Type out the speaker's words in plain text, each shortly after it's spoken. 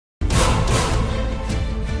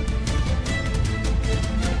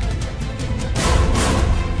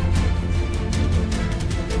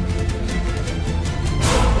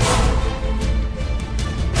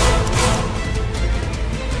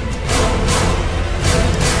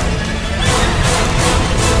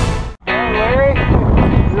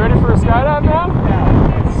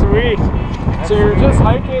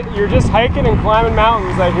Okay, you're just hiking and climbing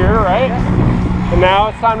mountains, I hear, right? Yeah. And now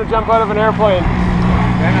it's time to jump out of an airplane.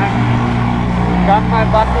 Then I got my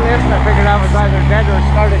bucket list and I figured I was either dead or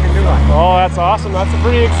starting a new one. Oh, that's awesome. That's a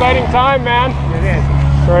pretty exciting time, man. It is.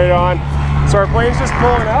 Right on. So our plane's just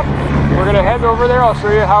pulling up. We're gonna head over there. I'll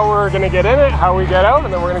show you how we're gonna get in it, how we get out,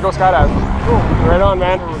 and then we're gonna go skydive. Cool. Right on,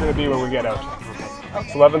 man. We're gonna be when we get out.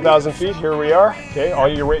 It's 11,000 feet, here we are. Okay, all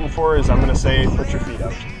you're waiting for is I'm gonna say, put your feet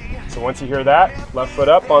out. So once you hear that, left foot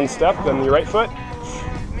up on step, then your right foot,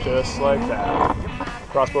 just like that.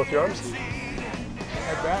 Cross both your arms.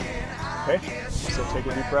 Head back. Okay, so take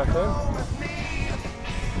a deep breath in.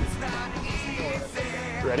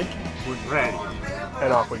 Ready? We're ready.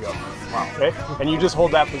 And off we go. Wow. Okay, and you just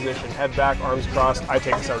hold that position, head back, arms crossed. I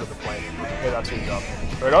take us out of the plane. Okay, that's your job.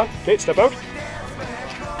 Right on. Okay, step out.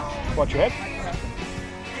 Watch your head.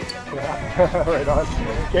 Right on.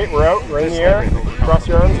 Okay, we're out, we're in the air. Cross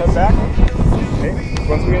your arms, head back. Okay,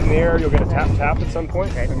 once we get in the air, you'll get a tap at some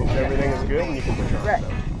point. Okay. And if everything is good, and you can put your arms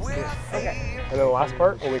out. Okay. And then the last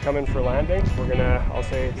part, when we come in for landing, we're gonna, I'll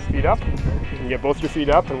say feet up. You can get both your feet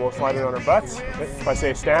up and we'll slide it on our butts. Okay. If I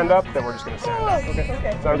say stand up, then we're just gonna stand up.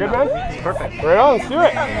 Okay. Sound good, man? Perfect. Right on, let's do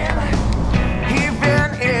it.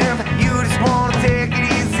 Even if you just wanna take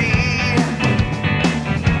it easy.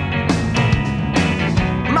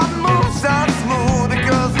 So smooth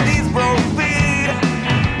because of these broke feet.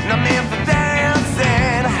 Not meant for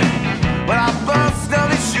dancing. When I bust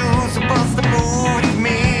on these shoes, so bust a move with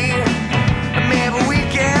me. And maybe we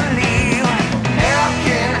can leave. How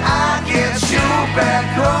can I get you back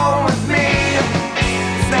home with me?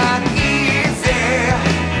 It's not easy.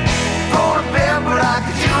 Go to bed, but I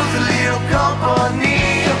could use a little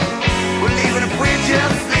company. Well, even if we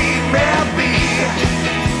just leave, maybe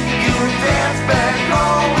you can dance back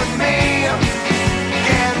home with me.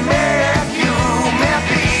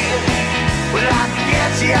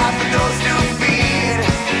 Out for those 2 feet.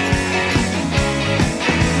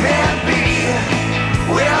 Maybe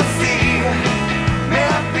we'll see.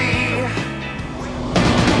 Maybe.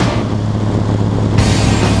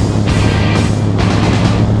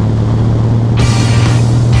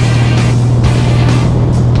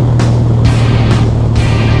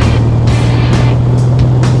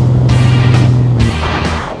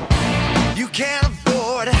 You can't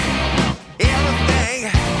afford everything.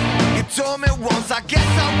 You told me once, I guess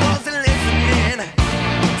I wasn't listening.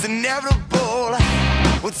 It's inevitable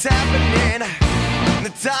what's happening. The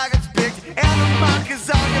target's picked and the mark is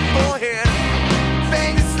on your forehead.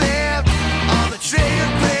 Fingers slip on the trigger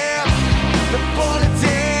grip. The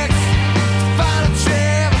politics to find a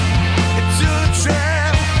trip into the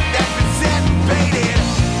trap that's been set and baited.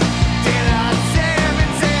 Daylight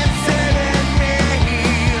savings and saving me.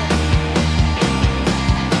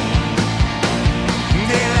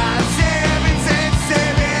 Daylight savings and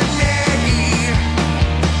saving me.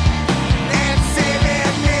 And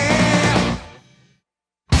saving me.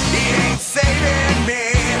 He ain't saving me.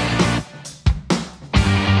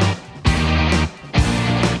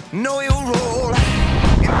 Know your role.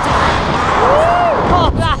 Oh,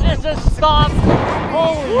 that is a stop.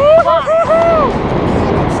 Holy fuck.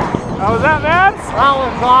 How was that, man? That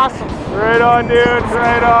was awesome. Right on, dude,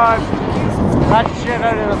 right on. That shit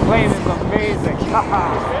out of the plane is amazing.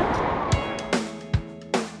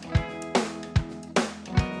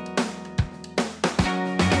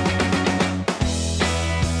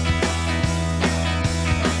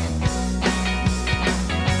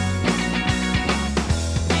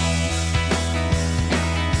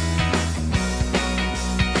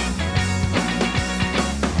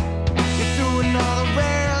 You threw another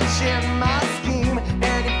wrench in my scheme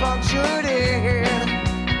and you punctured it.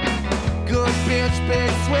 Good pitch,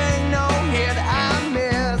 big swing, no hit, I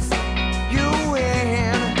miss. You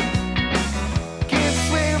win. Keep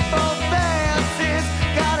swinging both fences,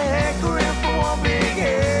 got a hankering for one big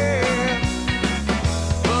hit.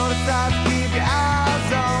 But it's time to keep your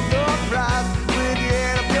eyes on the prize with your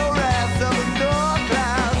head up your ass up in the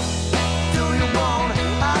clouds. Do you want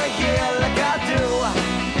out of here like I do?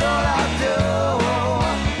 Lord, I do.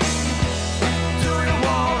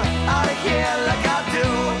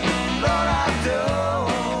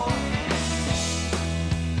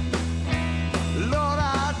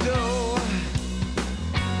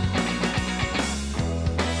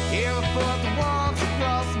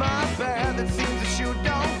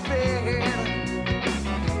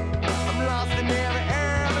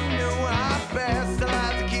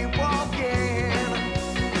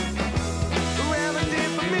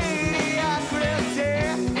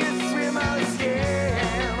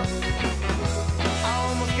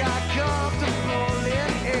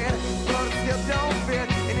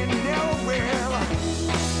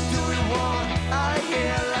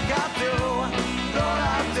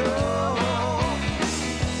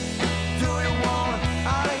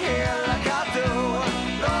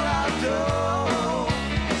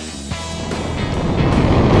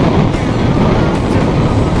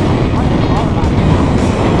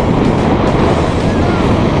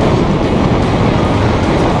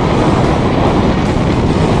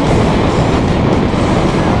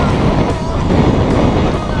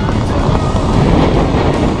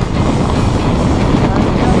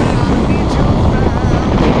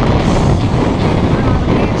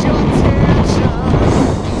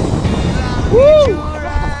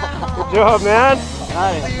 job, man.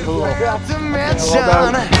 That is cool. Got to mention,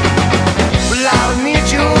 Well done. well, I need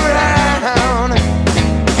you around.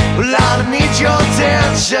 Well, I need your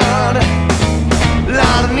attention. Well,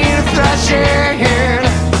 I need a thrashing.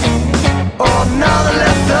 Oh, another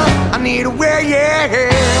lesson I need to wear, yeah.